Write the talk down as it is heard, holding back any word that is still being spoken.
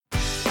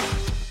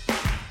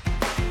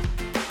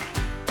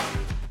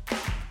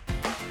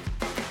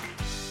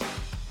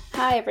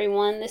Hi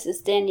everyone, this is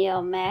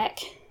Danielle Mack.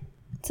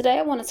 Today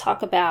I want to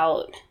talk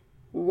about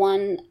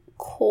one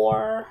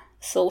core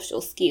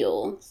social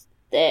skill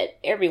that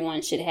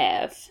everyone should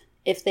have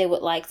if they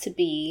would like to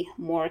be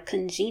more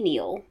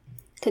congenial.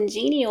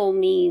 Congenial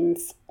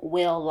means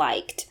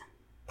well-liked,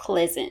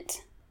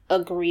 pleasant,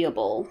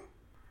 agreeable.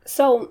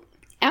 So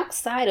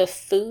outside of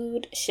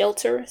food,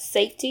 shelter,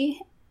 safety,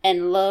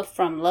 and love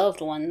from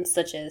loved ones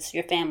such as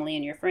your family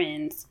and your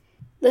friends,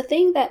 the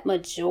thing that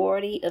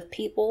majority of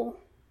people,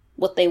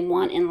 what they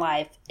want in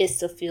life is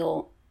to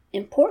feel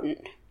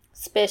important,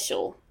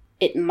 special,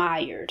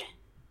 admired,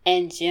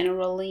 and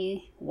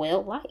generally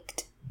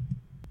well-liked.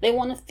 They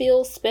want to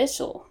feel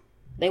special.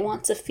 They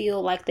want to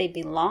feel like they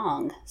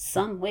belong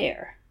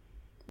somewhere.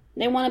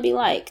 They want to be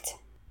liked.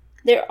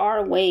 There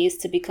are ways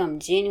to become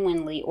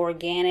genuinely,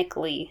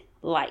 organically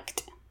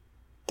liked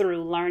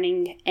through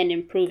learning and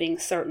improving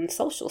certain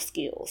social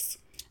skills.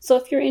 So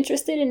if you're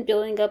interested in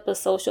building up a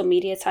social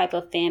media type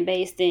of fan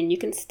base, then you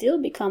can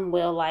still become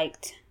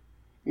well-liked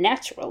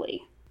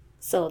naturally.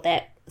 So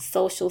that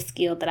social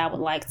skill that I would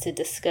like to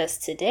discuss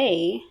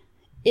today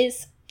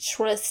is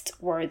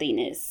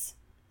trustworthiness.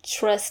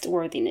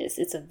 Trustworthiness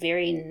is a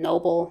very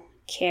noble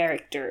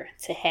character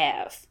to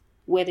have,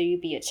 whether you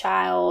be a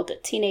child, a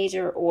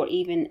teenager, or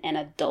even an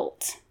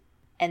adult.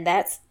 And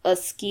that's a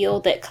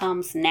skill that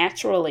comes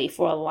naturally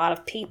for a lot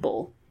of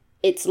people.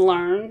 It's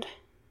learned.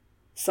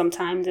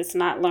 Sometimes it's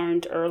not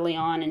learned early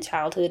on in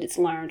childhood. It's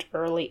learned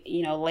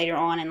later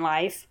on in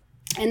life.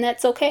 And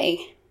that's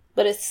okay.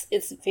 But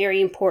it's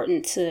very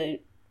important to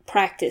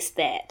practice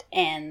that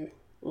and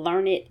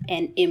learn it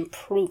and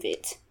improve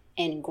it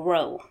and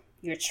grow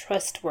your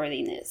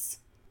trustworthiness.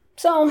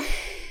 So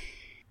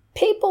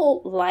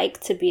people like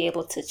to be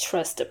able to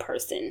trust a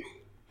person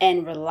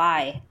and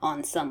rely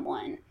on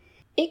someone.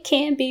 It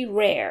can be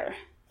rare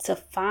to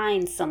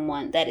find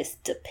someone that is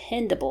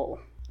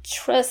dependable,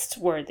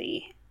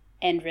 trustworthy,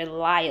 and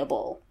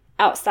reliable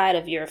outside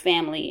of your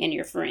family and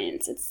your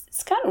friends.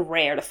 It's kind of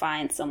rare to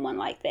find someone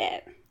like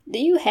that. Do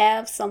you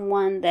have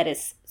someone that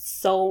is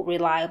so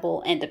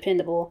reliable and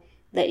dependable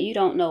that you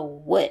don't know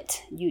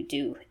what you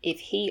do if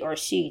he or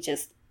she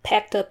just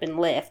packed up and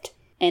left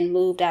and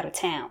moved out of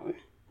town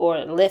or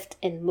left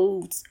and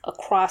moved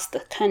across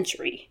the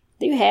country?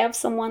 Do you have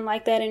someone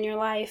like that in your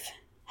life?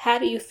 How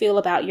do you feel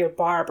about your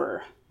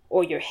barber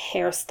or your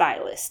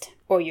hairstylist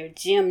or your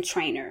gym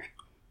trainer?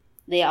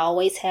 They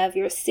always have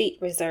your seat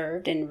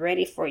reserved and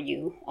ready for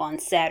you on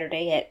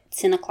Saturday at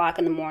 10 o'clock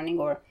in the morning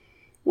or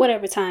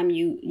whatever time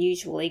you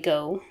usually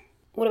go.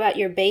 What about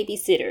your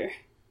babysitter,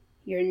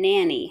 your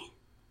nanny?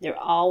 They're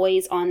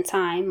always on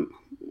time.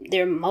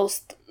 They're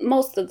most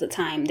of the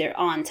time they're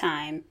on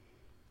time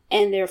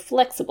and they're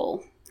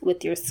flexible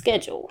with your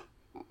schedule.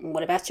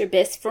 What about your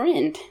best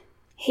friend?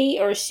 He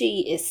or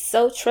she is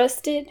so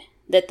trusted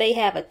that they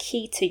have a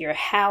key to your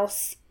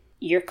house,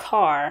 your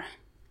car.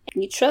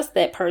 You trust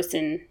that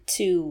person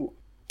to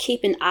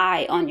keep an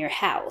eye on your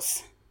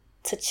house,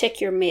 to check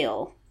your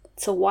mail,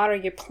 to water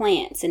your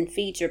plants and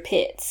feed your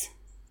pets.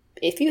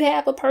 If you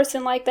have a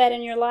person like that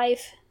in your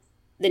life,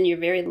 then you're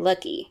very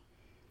lucky.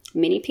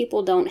 Many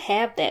people don't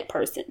have that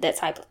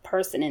type of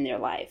person in their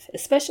life,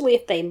 especially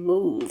if they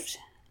moved.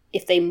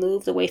 If they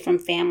moved away from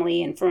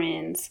family and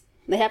friends,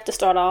 they have to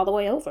start all the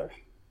way over.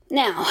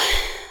 Now,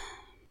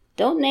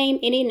 don't name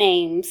any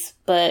names,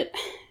 but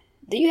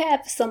do you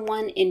have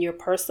someone in your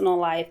personal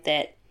life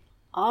that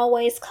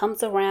always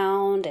comes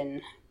around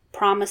and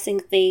promising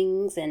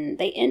things and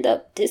they end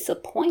up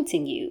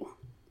disappointing you?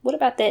 What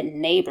about that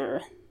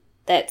neighbor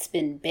that's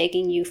been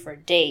begging you for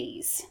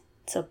days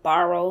to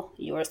borrow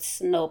your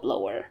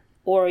snowblower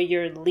or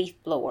your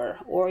leaf blower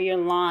or your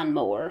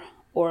lawnmower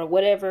or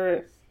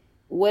whatever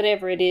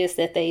it is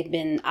that they've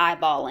been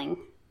eyeballing?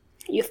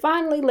 You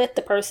finally let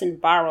the person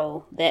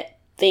borrow that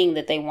thing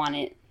that they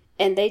wanted,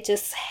 and they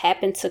just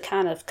happen to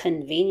kind of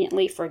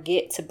conveniently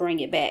forget to bring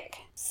it back.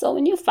 So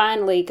when you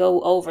finally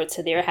go over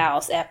to their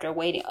house after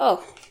waiting,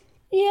 oh,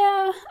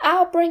 yeah,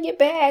 I'll bring it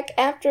back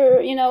after,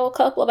 a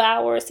couple of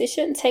hours. It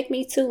shouldn't take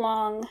me too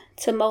long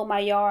to mow my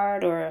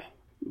yard or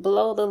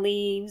blow the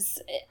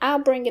leaves. I'll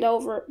bring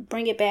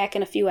it back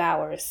in a few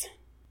hours.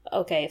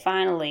 Okay,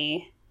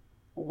 finally,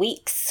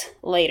 weeks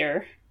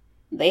later,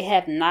 they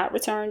have not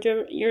returned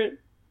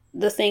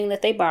the thing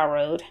that they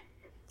borrowed.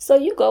 So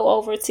you go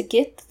over to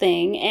get the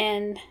thing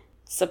and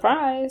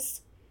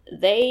surprise,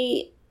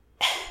 they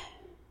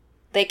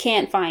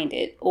can't find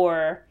it,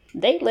 or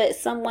they let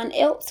someone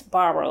else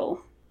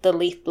borrow the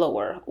leaf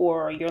blower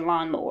or your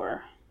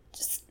lawnmower.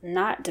 Just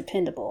not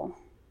dependable,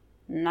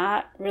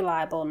 not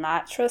reliable,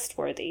 not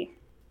trustworthy.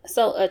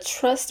 So a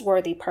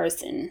trustworthy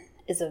person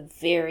is a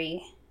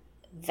very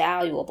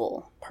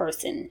valuable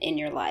person in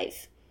your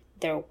life.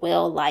 They're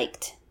well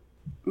liked,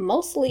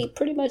 mostly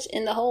pretty much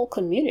in the whole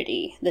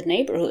community, the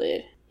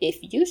neighborhood. If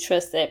you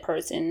trust that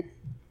person,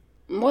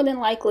 more than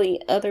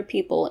likely other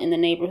people in the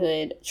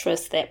neighborhood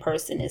trust that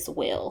person as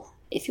well.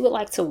 If you would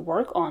like to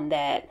work on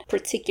that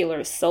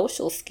particular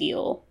social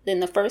skill,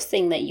 then the first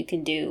thing that you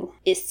can do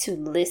is to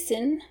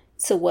listen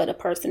to what a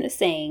person is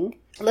saying.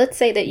 Let's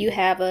say that you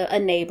have a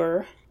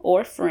neighbor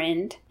or a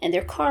friend and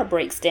their car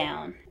breaks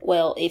down.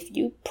 Well, if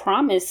you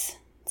promise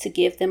to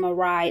give them a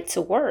ride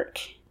to work,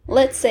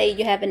 let's say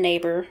you have a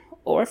neighbor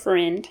or a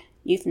friend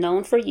you've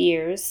known for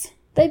years.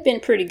 They've been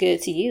pretty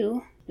good to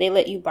you. They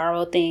let you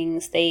borrow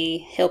things.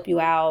 They help you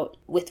out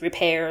with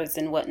repairs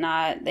and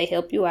whatnot. They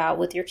help you out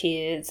with your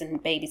kids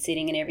and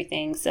babysitting and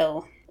everything.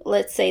 So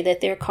let's say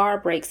that their car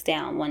breaks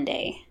down one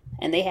day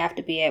and they have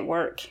to be at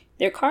work.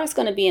 Their car's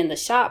going to be in the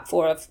shop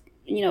for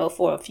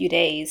a few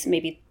days,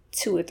 maybe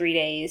 2 or 3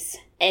 days,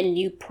 and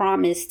you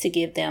promise to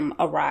give them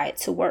a ride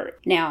to work.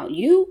 Now,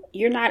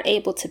 you're not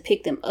able to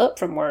pick them up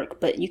from work,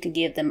 but you can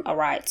give them a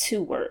ride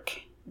to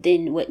work.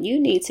 Then what you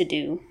need to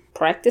do,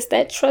 practice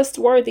that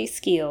trustworthy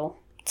skill.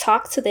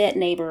 Talk to that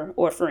neighbor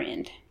or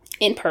friend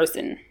in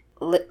person.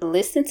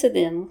 Listen to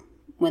them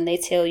when they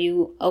tell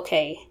you,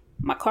 okay,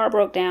 my car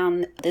broke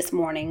down this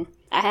morning.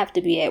 I have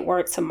to be at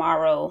work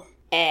tomorrow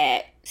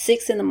at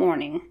 6 in the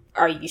morning.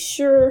 Are you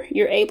sure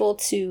you're able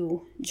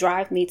to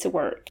drive me to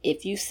work?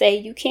 If you say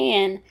you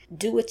can,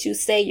 do what you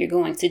say you're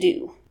going to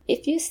do.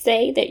 If you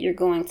say that you're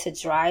going to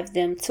drive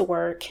them to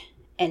work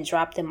and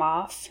drop them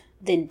off,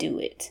 then do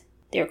it.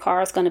 Their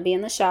car is going to be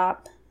in the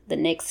shop the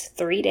next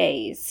 3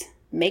 days.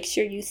 Make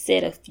sure you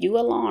set a few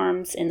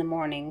alarms in the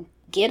morning.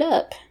 Get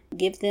up.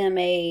 Give them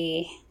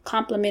a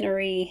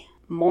complimentary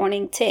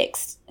morning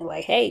text.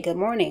 Like, hey, good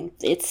morning.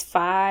 It's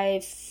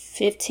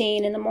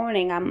 5:15 in the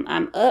morning.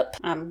 I'm up.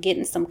 I'm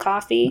getting some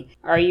coffee.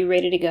 Are you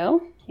ready to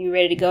go? You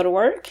ready to go to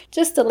work?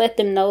 Just to let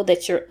them know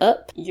that you're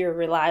up, you're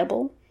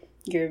reliable,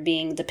 you're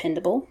being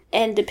dependable.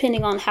 And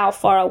depending on how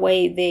far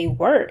away they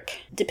work,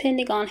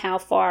 depending on how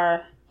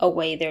far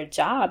away their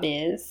job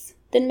is,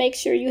 then make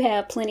sure you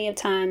have plenty of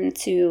time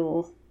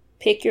to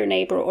pick your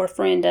neighbor or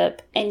friend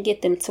up and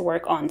get them to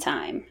work on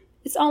time.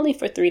 It's only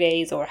for 3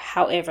 days or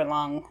however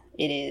long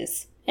it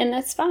is, and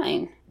that's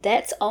fine.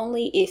 That's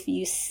only if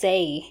you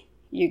say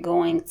you're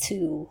going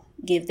to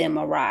give them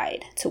a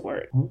ride to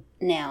work.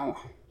 Now,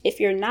 if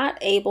you're not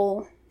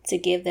able to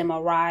give them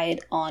a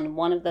ride on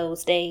one of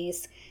those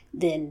days,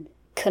 then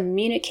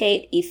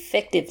communicate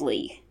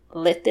effectively.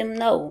 Let them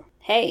know,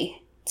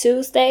 hey,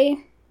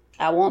 Tuesday,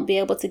 I won't be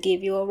able to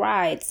give you a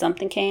ride.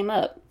 Something came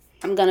up.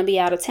 I'm going to be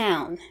out of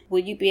town. Will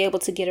you be able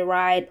to get a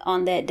ride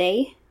on that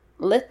day?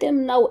 Let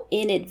them know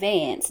in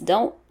advance.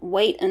 Don't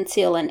wait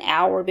until an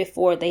hour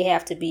before they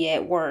have to be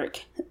at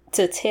work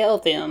to tell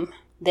them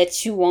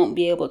that you won't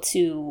be able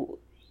to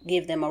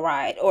give them a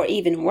ride. Or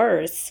even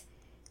worse,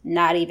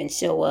 not even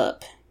show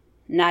up,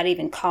 not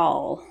even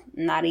call,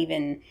 not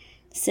even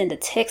send a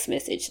text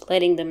message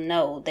letting them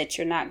know that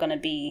you're not going to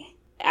be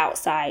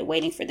outside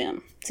waiting for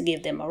them to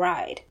give them a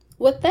ride.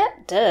 What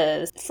that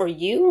does for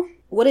you,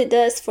 what it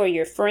does for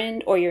your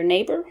friend or your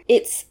neighbor,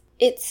 it's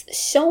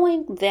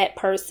showing that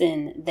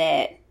person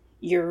that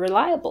you're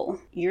reliable,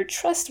 you're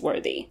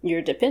trustworthy,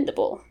 you're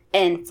dependable.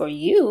 And for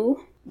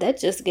you, that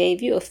just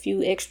gave you a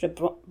few extra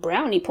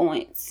brownie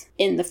points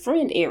in the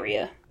friend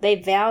area. They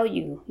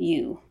value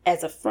you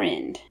as a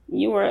friend.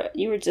 You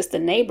were just a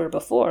neighbor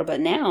before, but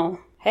now,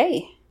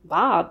 hey,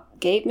 Bob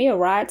gave me a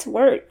ride to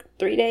work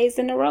 3 days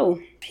in a row.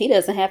 He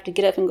doesn't have to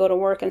get up and go to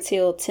work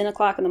until 10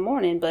 o'clock in the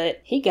morning,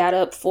 but he got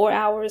up 4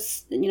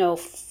 hours,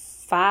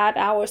 5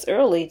 hours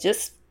early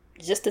just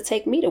to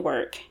take me to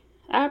work.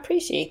 I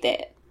appreciate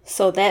that.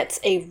 So that's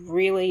a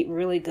really,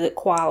 really good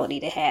quality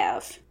to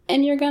have.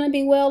 And you're going to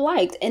be well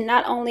liked. And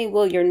not only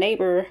will your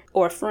neighbor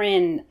or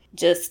friend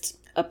just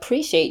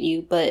appreciate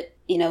you, but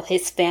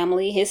his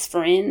family, his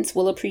friends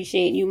will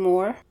appreciate you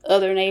more.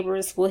 Other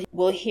neighbors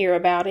will hear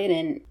about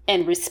it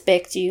and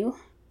respect you.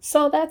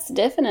 So that's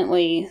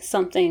definitely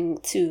something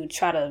to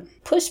try to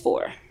push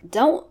for.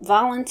 Don't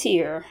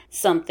volunteer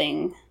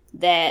something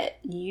that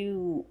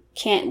you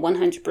can't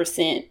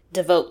 100%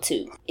 devote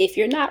to. If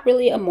you're not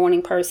really a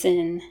morning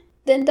person,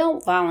 then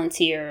don't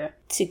volunteer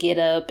to get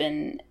up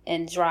and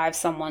drive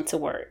someone to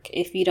work.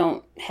 If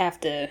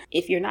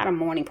you're not a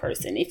morning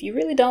person, if you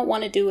really don't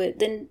want to do it,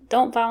 then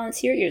don't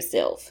volunteer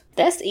yourself.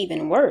 That's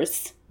even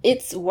worse.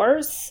 It's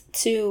worse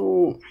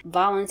to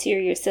volunteer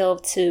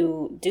yourself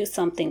to do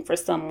something for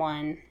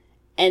someone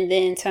and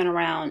then turn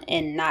around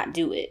and not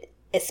do it,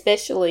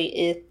 especially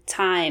if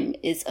time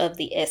is of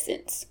the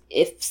essence.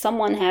 If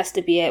someone has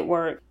to be at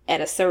work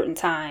at a certain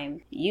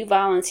time, you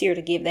volunteer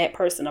to give that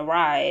person a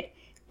ride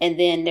and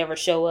then never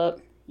show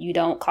up, you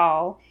don't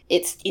call.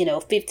 It's,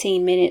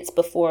 15 minutes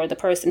before the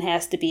person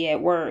has to be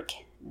at work.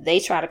 They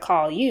try to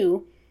call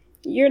you.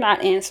 You're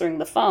not answering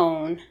the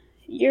phone.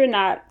 You're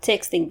not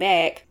texting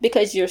back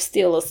because you're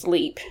still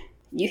asleep.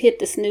 You hit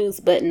the snooze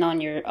button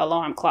on your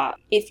alarm clock.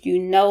 If you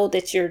know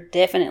that you're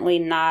definitely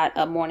not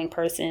a morning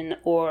person,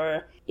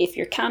 or if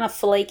you're kind of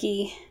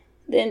flaky,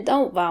 then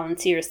don't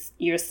volunteer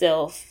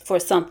yourself for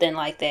something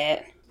like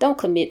that. Don't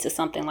commit to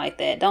something like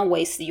that. Don't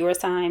waste your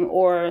time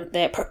or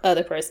that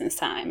other person's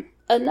time.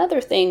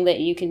 Another thing that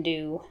you can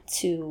do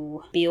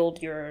to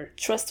build your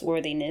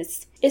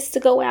trustworthiness is to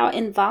go out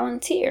and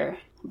volunteer.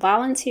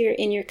 Volunteer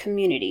in your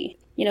community.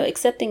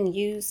 Accepting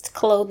used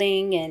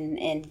clothing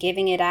and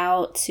giving it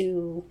out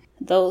to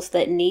those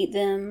that need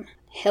them,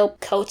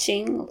 help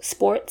coaching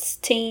sports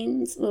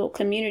teams, little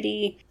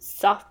community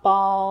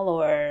softball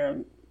or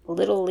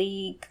little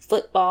league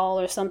football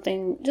or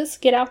something.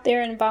 Just get out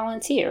there and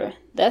volunteer.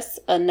 That's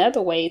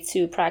another way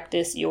to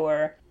practice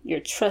your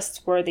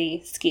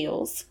trustworthy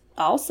skills.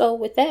 Also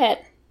with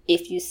that,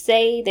 if you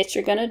say that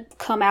you're going to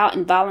come out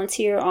and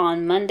volunteer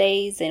on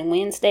Mondays and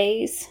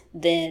Wednesdays,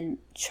 then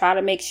try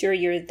to make sure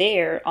you're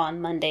there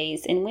on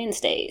Mondays and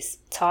Wednesdays.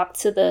 Talk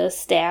to the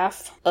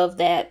staff of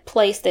that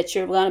place that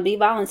you're going to be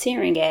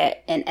volunteering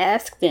at and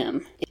ask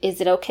them, is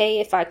it okay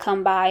if I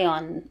come by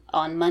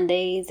on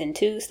Mondays and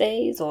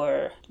Tuesdays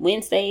or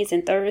Wednesdays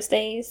and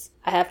Thursdays?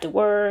 I have to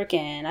work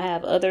and I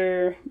have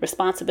other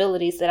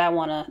responsibilities that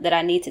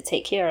I need to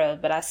take care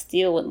of, but I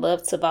still would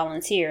love to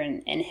volunteer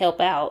and help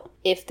out.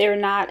 If they're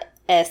not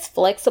as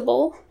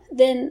flexible,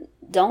 then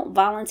don't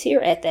volunteer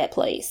at that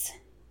place.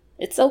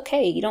 It's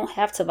okay. You don't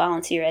have to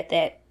volunteer at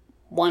that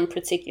one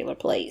particular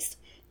place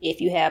if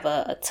you have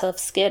a tough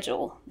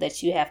schedule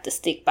that you have to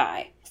stick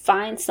by.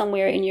 Find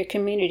somewhere in your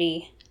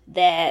community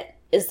that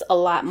is a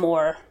lot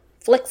more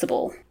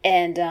flexible,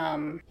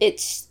 and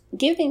it's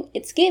giving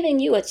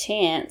you a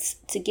chance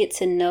to get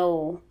to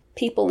know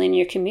people in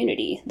your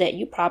community that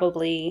you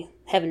probably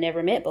have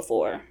never met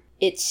before.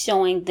 It's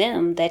showing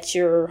them that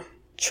you're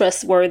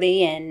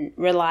trustworthy and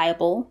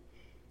reliable,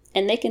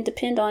 and they can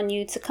depend on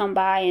you to come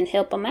by and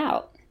help them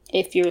out.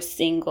 If you're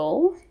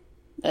single,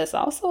 that's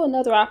also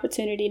another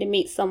opportunity to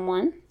meet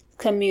someone.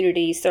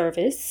 Community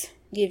service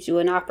gives you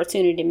an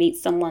opportunity to meet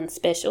someone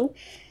special.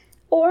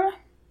 Or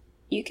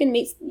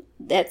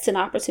that's an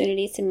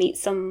opportunity to meet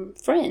some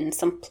friends,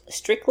 some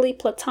strictly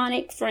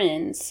platonic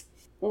friends.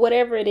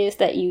 Whatever it is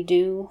that you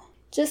do,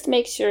 just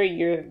make sure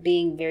you're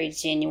being very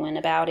genuine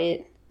about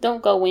it.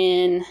 Don't go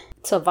in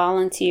to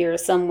volunteer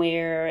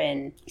somewhere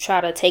and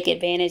try to take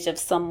advantage of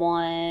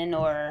someone,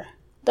 or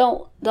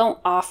don't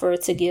offer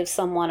to give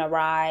someone a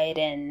ride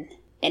and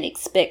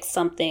expect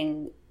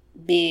something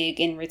big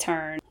in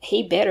return.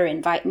 He better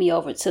invite me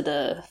over to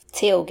the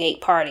tailgate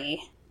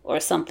party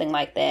or something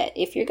like that.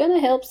 If you're going to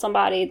help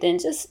somebody, then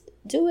just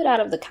do it out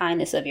of the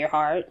kindness of your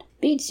heart.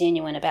 Be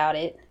genuine about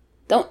it.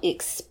 Don't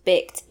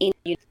expect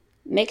anything.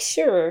 Make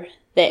sure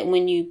that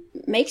when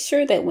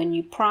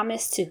you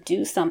promise to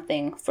do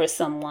something for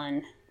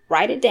someone,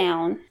 write it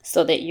down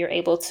so that you're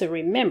able to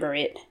remember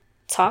it.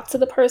 Talk to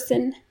the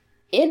person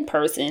in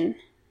person.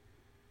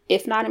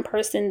 If not in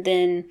person,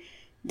 then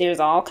there's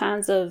all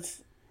kinds of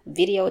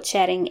video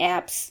chatting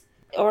apps,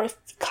 or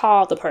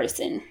call the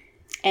person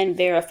and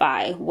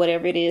verify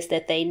whatever it is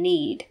that they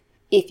need.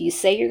 If you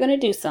say you're going to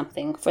do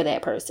something for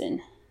that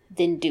person,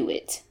 then do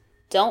it.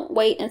 Don't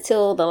wait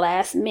until the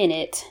last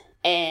minute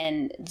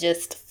and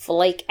just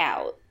flake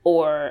out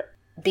or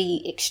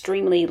be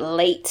extremely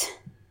late.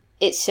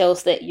 It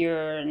shows that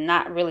you're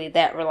not really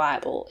that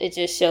reliable. It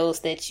just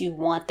shows that you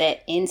want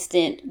that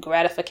instant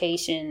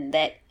gratification,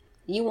 that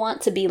you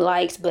want to be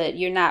liked, but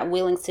you're not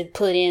willing to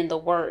put in the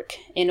work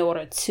in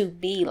order to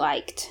be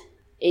liked.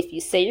 If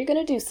you say you're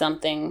going to do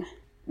something,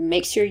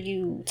 make sure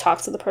you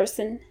talk to the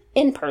person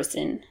in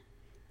person.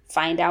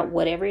 Find out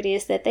whatever it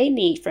is that they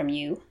need from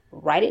you.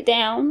 Write it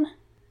down.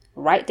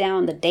 Write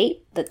down the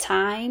date, the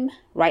time.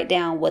 Write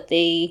down what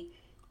they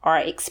are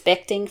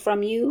expecting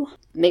from you.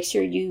 Make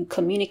sure you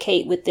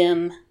communicate with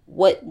them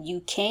what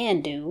you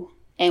can do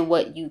and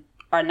what you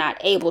are not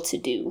able to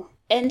do.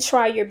 And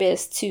try your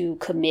best to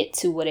commit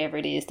to whatever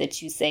it is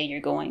that you say you're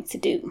going to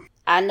do.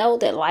 I know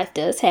that life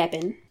does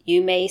happen.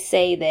 You may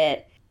say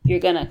that you're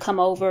going to come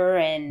over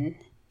and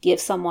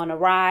give someone a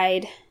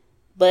ride,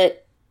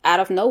 but out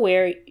of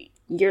nowhere,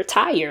 your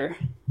tire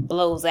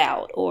blows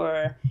out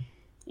or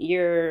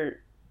your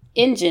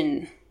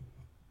engine,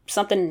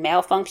 something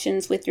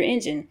malfunctions with your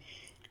engine,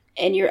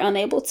 and you're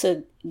unable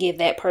to give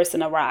that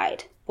person a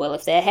ride. Well,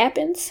 if that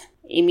happens,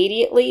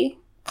 immediately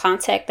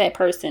contact that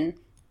person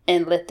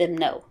and let them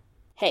know,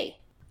 hey,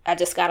 I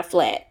just got a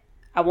flat.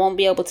 I won't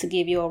be able to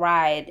give you a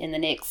ride in the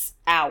next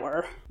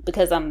hour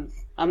because I'm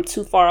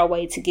too far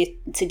away to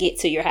get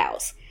to your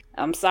house.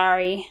 I'm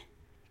sorry.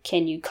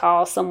 Can you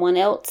call someone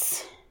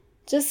else?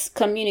 Just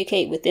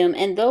communicate with them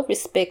and they'll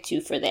respect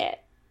you for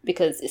that.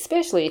 Because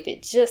especially if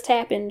it just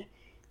happened,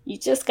 you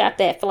just got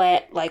that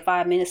flat like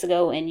 5 minutes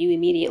ago and you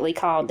immediately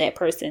called that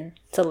person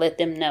to let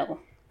them know.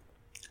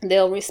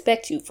 They'll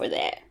respect you for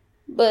that.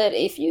 But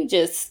if you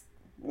just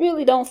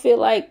really don't feel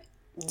like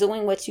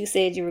doing what you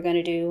said you were going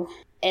to do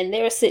and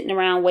they're sitting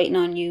around waiting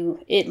on you,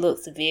 it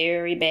looks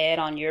very bad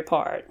on your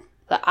part.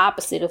 The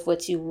opposite of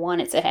what you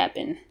wanted to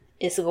happen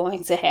is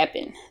going to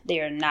happen.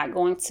 They are not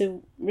going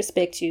to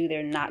respect you.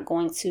 They're not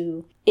going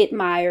to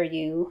admire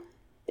you.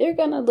 They're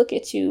going to look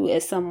at you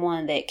as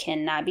someone that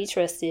cannot be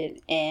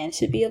trusted and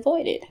should be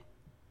avoided.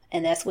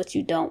 And that's what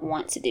you don't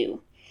want to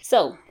do.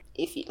 So,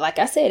 like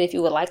I said, if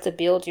you would like to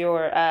build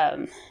your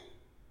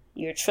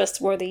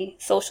trustworthy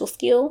social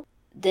skill,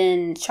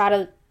 then try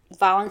to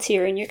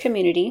volunteer in your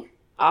community.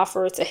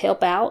 Offer to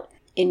help out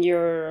in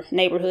your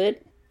neighborhood.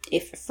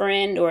 If a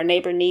friend or a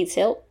neighbor needs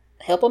help,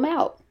 help them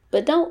out.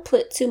 But don't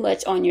put too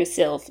much on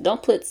yourself.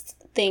 Don't put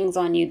things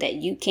on you that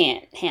you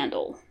can't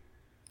handle.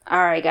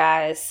 All right,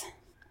 guys.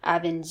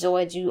 I've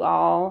enjoyed you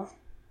all.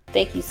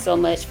 Thank you so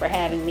much for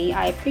having me.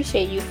 I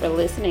appreciate you for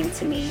listening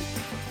to me.